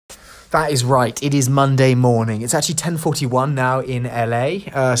That is right. It is Monday morning. It's actually 10:41 now in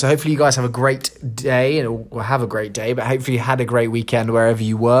LA. So hopefully you guys have a great day, or have a great day, but hopefully you had a great weekend wherever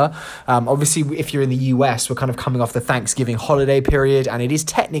you were. Obviously, if you're in the US, we're kind of coming off the Thanksgiving holiday period, and it is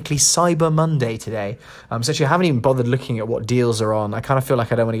technically Cyber Monday today. So actually I haven't even bothered looking at what deals are on. I kind of feel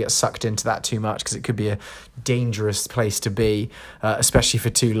like I don't want to get sucked into that too much because it could be a dangerous place to be, especially for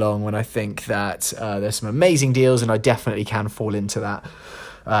too long, when I think that there's some amazing deals, and I definitely can fall into that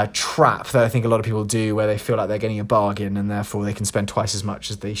trap that I think a lot of people do, where they feel like they're getting a bargain and therefore they can spend twice as much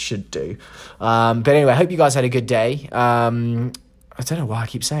as they should do. But anyway, I hope you guys had a good day. I don't know why I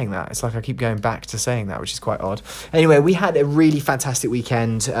keep saying that. It's like I keep going back to saying that, which is quite odd. Anyway, we had a really fantastic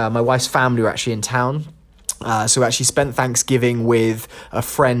weekend. My wife's family were actually in town. So we actually spent Thanksgiving with a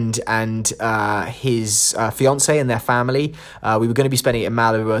friend and his fiance and their family. We were going to be spending it in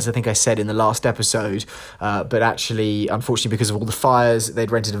Malibu, as I think I said in the last episode. But actually, unfortunately, because of all the fires, they'd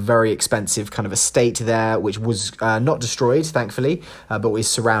rented a very expensive kind of estate there, which was not destroyed, thankfully, but was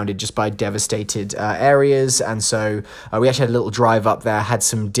surrounded just by devastated areas. And so we actually had a little drive up there, had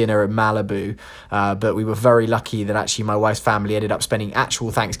some dinner at Malibu. But we were very lucky that actually my wife's family ended up spending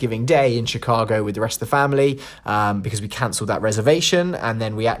actual Thanksgiving Day in Chicago with the rest of the family. Because we cancelled that reservation, and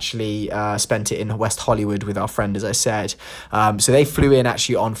then we actually spent it in West Hollywood with our friend, as I said. So they flew in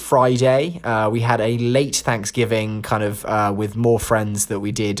actually on Friday. We had a late Thanksgiving kind of with more friends that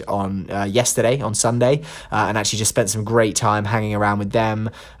we did on yesterday, on Sunday, and actually just spent some great time hanging around with them,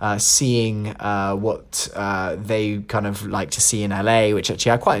 seeing what they kind of like to see in LA, which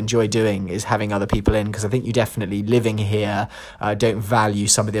actually I quite enjoy doing, is having other people in, because I think you definitely, living here, don't value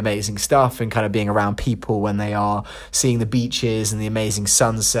some of the amazing stuff and kind of being around people when they are seeing the beaches and the amazing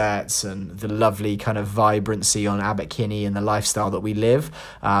sunsets and the lovely kind of vibrancy on Abbot Kinney and the lifestyle that we live.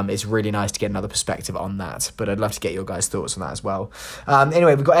 It's really nice to get another perspective on that, but I'd love to get your guys' thoughts on that as well.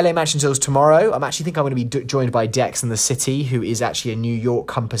 Anyway, we've got LA Mansion Tours tomorrow. I think I'm going to be joined by Dex in the City, who is actually a New York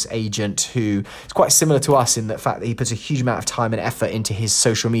Compass agent who is quite similar to us in the fact that he puts a huge amount of time and effort into his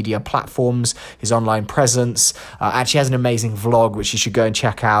social media platforms, his online presence. Actually has an amazing vlog, which you should go and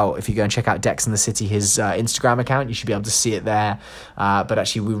check out. If you go and check out Dex in the City, his Instagram account, you should be able to see it there. But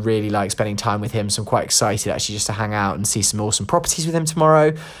actually we really like spending time with him, so I'm quite excited actually just to hang out and see some awesome properties with him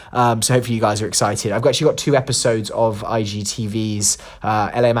tomorrow. So hopefully you guys are excited. I've actually got 2 episodes of IGTV's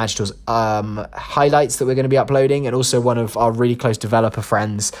LA Mansion Tours highlights that we're going to be uploading, and also one of our really close developer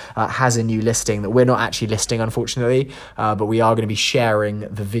friends has a new listing that we're not actually listing, unfortunately, but we are going to be sharing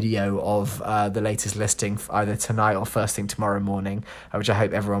the video of the latest listing either tonight or first thing tomorrow morning, which I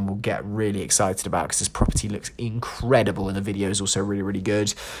hope everyone will get really excited about, because this property looks incredible and the video is also really, really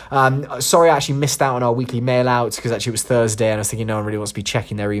good. Sorry I actually missed out on our weekly mail out, because actually it was Thursday and I was thinking no one really wants to be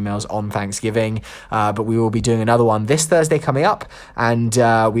checking their emails on Thanksgiving, but we will be doing another one this Thursday coming up, and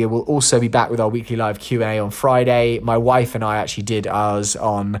we will also be back with our weekly live Q&A on Friday. My wife and I actually did ours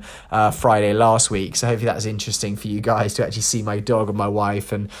on Friday last week, so hopefully that's interesting for you guys to actually see my dog and my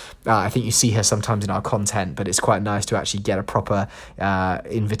wife, and I think you see her sometimes in our content, but it's quite nice to actually get a proper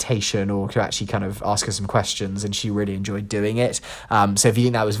invitation, or to actually kind of ask her some questions, and she really enjoyed doing it. So if you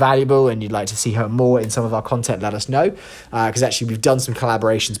think that was valuable and you'd like to see her more in some of our content, let us know, because actually we've done some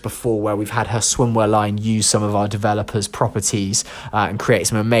collaborations before where we've had her swimwear line use some of our developers' properties and create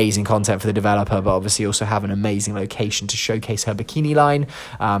some amazing content for the developer, but obviously also have an amazing location to showcase her bikini line.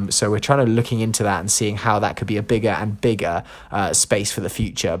 So we're trying to looking into that and seeing how that could be a bigger and bigger space for the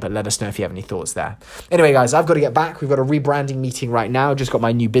future, but let us know if you have any thoughts there. Anyway guys, I've got to get back. We've got a rebranding meeting right now. Just got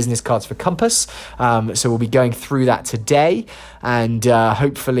my new business cards for Compass, so we'll be going through that today and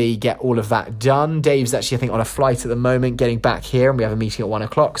hopefully get all of that done. Dave's actually, I think, on a flight at the moment getting back here, and we have a meeting at 1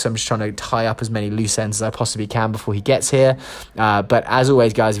 o'clock, so I'm just trying to tie up as many loose ends as I possibly can before he gets here. But as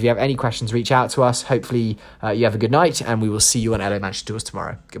always guys, if you have any questions, reach out to us. Hopefully you have a good night, and we will see you on LA Mansion Tours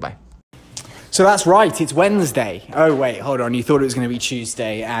tomorrow. Goodbye. So that's right, it's Wednesday. Oh wait, hold on, you thought it was going to be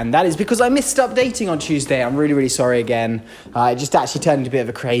Tuesday, and that is because I missed updating on Tuesday. I'm really, really sorry again. It just actually turned into a bit of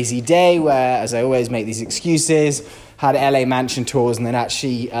a crazy day where, as I always make these excuses, had LA Mansion Tours, and then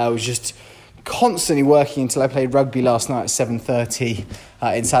actually was just constantly working until I played rugby last night at 7:30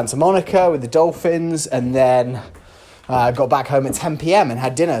 in Santa Monica with the Dolphins, and then got back home at 10 p.m. and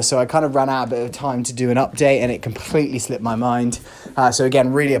had dinner, so I kind of ran out a bit of time to do an update, and it completely slipped my mind. So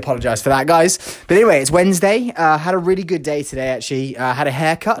again, really apologise for that, guys. But anyway, it's Wednesday. Had a really good day today, actually. Had a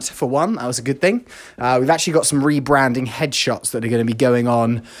haircut, for one. That was a good thing. We've actually got some rebranding headshots that are going to be going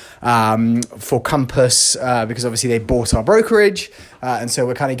on for Compass, because obviously they bought our brokerage, and so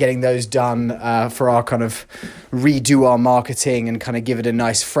we're kind of getting those done for our kind of redo our marketing and kind of give it a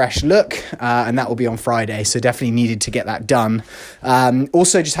nice fresh look, and that will be on Friday, so definitely needed to get get that done.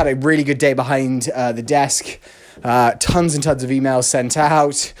 Also just had a really good day behind the desk. Tons and tons of emails sent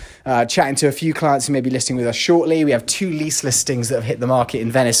out, chatting to a few clients who may be listing with us shortly. We have 2 lease listings that have hit the market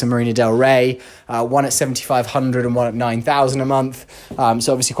in Venice and Marina del Rey, one at 7,500 and one at 9,000 a month.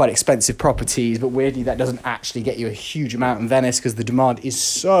 So obviously quite expensive properties, but weirdly that doesn't actually get you a huge amount in Venice because the demand is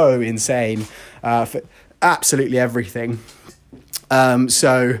so insane for absolutely everything.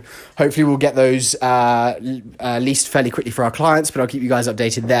 So hopefully we'll get those leased fairly quickly for our clients, but I'll keep you guys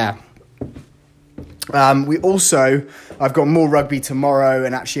updated there. I've got more rugby tomorrow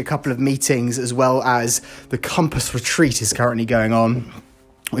and actually a couple of meetings, as well as the Compass Retreat is currently going on,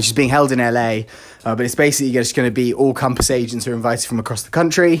 which is being held in LA, but it's basically just going to be all Compass agents who are invited from across the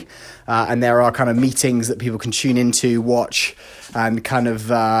country, and there are kind of meetings that people can tune into, watch, and kind of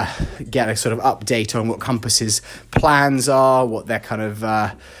get a sort of update on what Compass's plans are, what their kind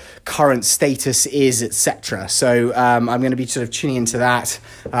of current status is, etc. So I'm going to be sort of tuning into that,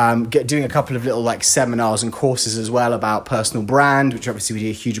 doing a couple of little like seminars and courses as well about personal brand, which obviously we do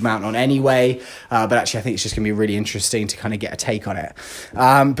a huge amount on anyway, but actually I think it's just going to be really interesting to kind of get a take on it.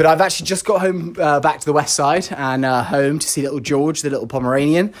 But I've actually just got home back to the west side and home to see little George, the little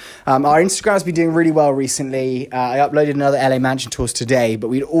Pomeranian. Our Instagram has been doing really well recently. I uploaded another LA Mansion Tours today, but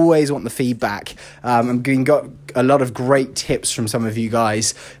we'd always want the feedback. I've got a lot of great tips from some of you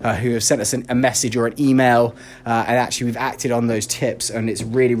guys who have sent us a message or an email, and actually we've acted on those tips, and it's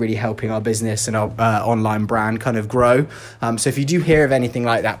really, really helping our business and our online brand kind of grow. So if you do hear of anything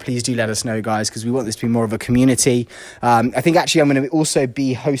like that, please do let us know, guys, because we want this to be more of a community. I think actually I'm going to also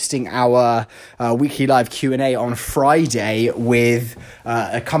be hosting our weekly live Q&A on Friday with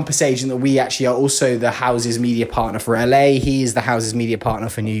a Compass agent that we actually are also the Houses media partner for LA. He is the Houses media partner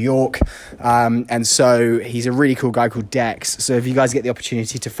for New York, and so he's a really cool guy called Dex. So if you guys get the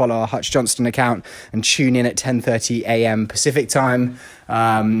opportunity to follow our Hutch Johnston account and tune in at 10:30 a.m. Pacific time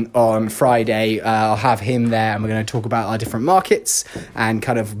on Friday, I'll have him there, and we're going to talk about our different markets and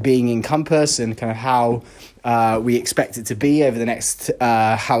kind of being in Compass and kind of how we expect it to be over the next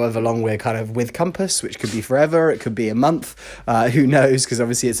however long we're kind of with Compass, which could be forever, it could be a month, who knows, because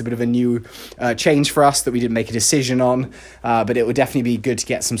obviously it's a bit of a new change for us that we didn't make a decision on, but it would definitely be good to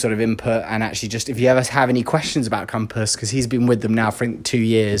get some sort of input. And actually, just if you ever have any questions about Compass, because he's been with them now for 2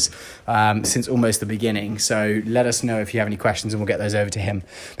 years, since almost the beginning, so let us know if you have any questions and we'll get those over to him.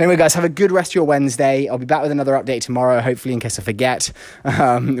 But anyway, guys, have a good rest of your Wednesday. I'll be back with another update tomorrow, hopefully, in case I forget,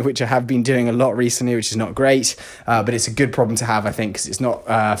 which I have been doing a lot recently, which is not great. But it's a good problem to have, I think, because it's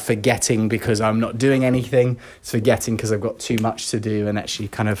not forgetting because I'm not doing anything. It's forgetting because I've got too much to do and actually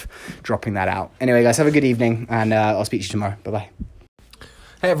kind of dropping that out. Anyway, guys, have a good evening, and I'll speak to you tomorrow. Bye-bye.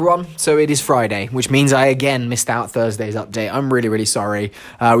 Hey everyone, so it is Friday, which means I again missed out Thursday's update. I'm really, really sorry.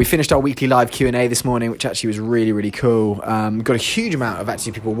 We finished our weekly live Q&A this morning, which actually was really, really cool. Got a huge amount of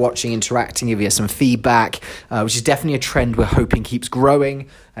actually people watching, interacting, giving us some feedback, which is definitely a trend we're hoping keeps growing,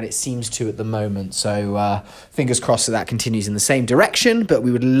 and it seems to at the moment. So fingers crossed that continues in the same direction, but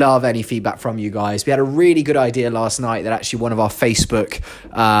we would love any feedback from you guys. We had a really good idea last night that actually one of our Facebook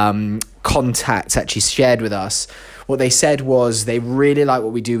contacts actually shared with us. What they said was they really like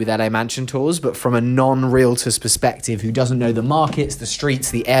what we do with LA Mansion Tours, but from a non-realtor's perspective who doesn't know the markets, the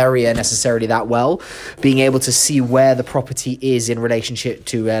streets, the area necessarily that well, being able to see where the property is in relationship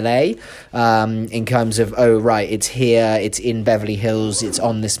to LA, in terms of, oh, right, it's here, it's in Beverly Hills, it's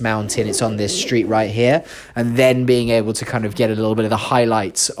on this mountain, it's on this street right here, and then being able to kind of get a little bit of the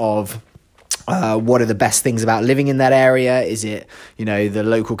highlights of what are the best things about living in that area? Is it, the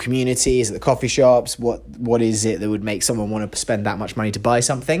local community? Is it the coffee shops? What is it that would make someone want to spend that much money to buy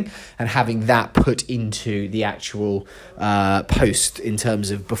something? And having that put into the actual post in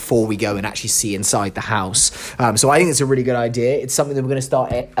terms of before we go and actually see inside the house. So I think it's a really good idea. It's something that we're going to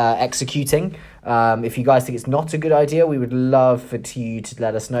start executing. If you guys think it's not a good idea, we would love for you to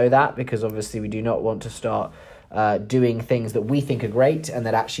let us know that, because obviously we do not want to start doing things that we think are great and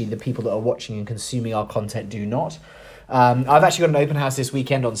that actually the people that are watching and consuming our content do not. I've actually got an open house this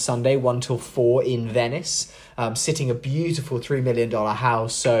weekend on Sunday, 1 till 4 in Venice, sitting a beautiful $3 million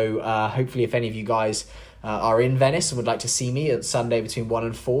house. So hopefully if any of you guys are in Venice and would like to see me at Sunday between 1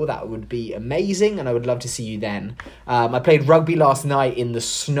 and 4, that would be amazing, and I would love to see you then. I played rugby last night in the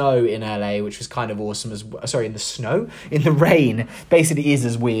snow in LA, which was kind of awesome in the rain. Basically is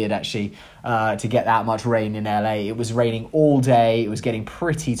as weird, actually. to get that much rain in LA. It was raining all day. It was getting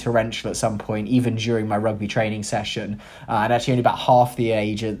pretty torrential at some point, even during my rugby training session. And actually only about half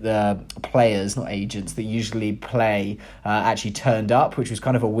the players, not agents, that usually play actually turned up, which was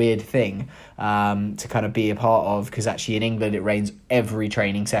kind of a weird thing to kind of be a part of, because actually in England it rains every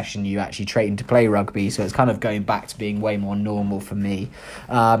training session you actually train to play rugby, so it's kind of going back to being way more normal for me.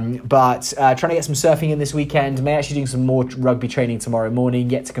 But trying to get some surfing in this weekend, may actually doing some more rugby training tomorrow morning,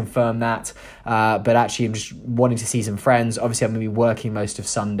 yet to confirm that. But actually I'm just wanting to see some friends. Obviously I'm going to be working most of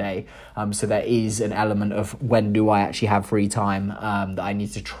Sunday, so there is an element of when do I actually have free time that I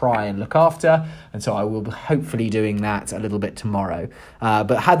need to try and look after, and so I will be hopefully doing that a little bit tomorrow.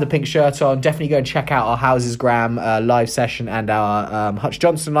 But had the pink shirt on, definitely go and check out our Houses Graham live session and our Hutch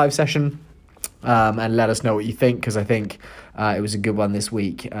Johnson live session, and let us know what you think, because I think it was a good one this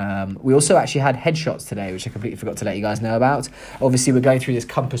week. We also actually had headshots today, which I completely forgot to let you guys know about. Obviously, we're going through this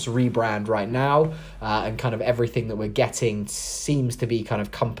Compass rebrand right now, and kind of everything that we're getting seems to be kind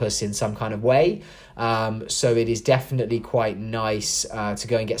of Compass in some kind of way. So it is definitely quite nice to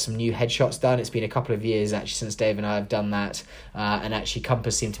go and get some new headshots done. It's been a couple of years actually since Dave and I have done that, and actually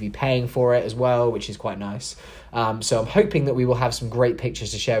Compass seem to be paying for it as well, which is quite nice. So I'm hoping that we will have some great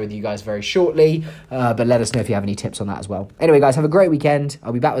pictures to share with you guys very shortly, but let us know if you have any tips on that as well. Anyway, guys, have a great weekend.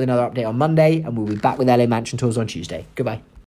 I'll be back with another update on Monday, and we'll be back with LA Mansion Tours on Tuesday. Goodbye.